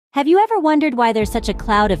Have you ever wondered why there's such a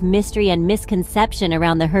cloud of mystery and misconception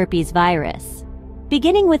around the herpes virus?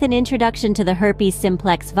 Beginning with an introduction to the herpes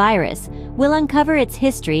simplex virus, we'll uncover its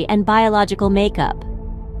history and biological makeup.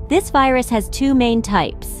 This virus has two main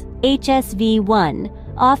types: HSV-1,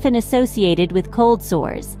 often associated with cold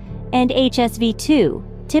sores, and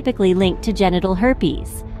HSV-2, typically linked to genital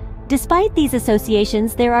herpes. Despite these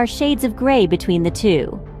associations, there are shades of gray between the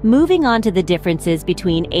two. Moving on to the differences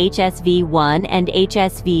between HSV-1 and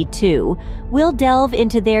HSV-2, we'll delve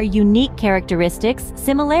into their unique characteristics,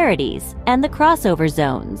 similarities, and the crossover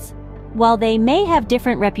zones. While they may have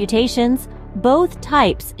different reputations, both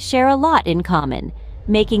types share a lot in common,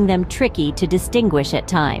 making them tricky to distinguish at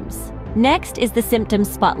times. Next is the symptom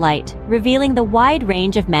spotlight, revealing the wide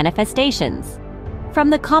range of manifestations. From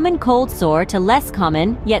the common cold sore to less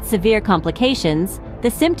common, yet severe complications, the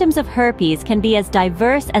symptoms of herpes can be as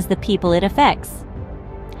diverse as the people it affects.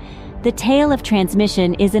 The tale of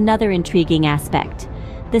transmission is another intriguing aspect.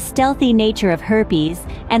 The stealthy nature of herpes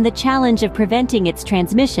and the challenge of preventing its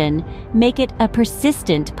transmission make it a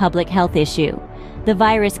persistent public health issue. The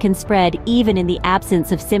virus can spread even in the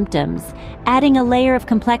absence of symptoms, adding a layer of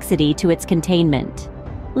complexity to its containment.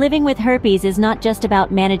 Living with herpes is not just about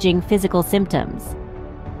managing physical symptoms.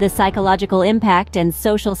 The psychological impact and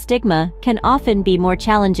social stigma can often be more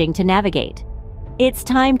challenging to navigate. It's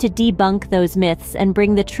time to debunk those myths and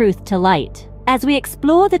bring the truth to light. As we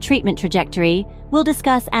explore the treatment trajectory, we'll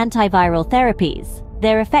discuss antiviral therapies,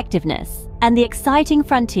 their effectiveness, and the exciting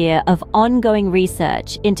frontier of ongoing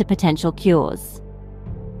research into potential cures.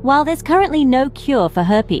 While there's currently no cure for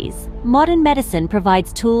herpes, modern medicine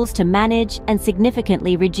provides tools to manage and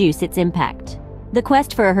significantly reduce its impact. The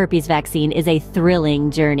quest for a herpes vaccine is a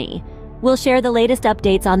thrilling journey. We'll share the latest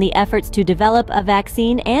updates on the efforts to develop a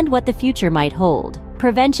vaccine and what the future might hold.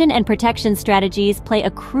 Prevention and protection strategies play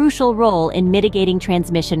a crucial role in mitigating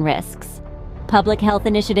transmission risks. Public health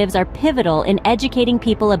initiatives are pivotal in educating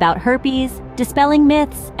people about herpes, dispelling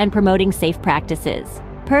myths, and promoting safe practices.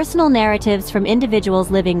 Personal narratives from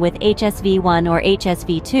individuals living with HSV-1 or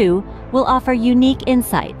HSV-2 will offer unique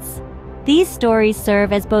insights. These stories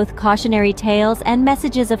serve as both cautionary tales and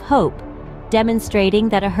messages of hope, demonstrating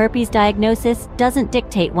that a herpes diagnosis doesn't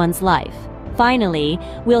dictate one's life. Finally,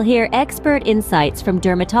 we'll hear expert insights from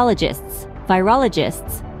dermatologists,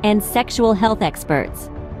 virologists, and sexual health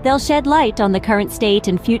experts. They'll shed light on the current state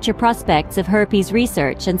and future prospects of herpes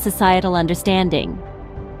research and societal understanding.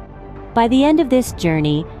 By the end of this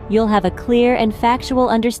journey, you'll have a clear and factual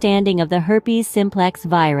understanding of the herpes simplex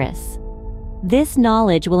virus. This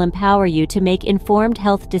knowledge will empower you to make informed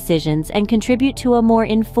health decisions and contribute to a more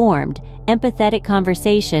informed, empathetic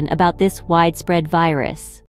conversation about this widespread virus.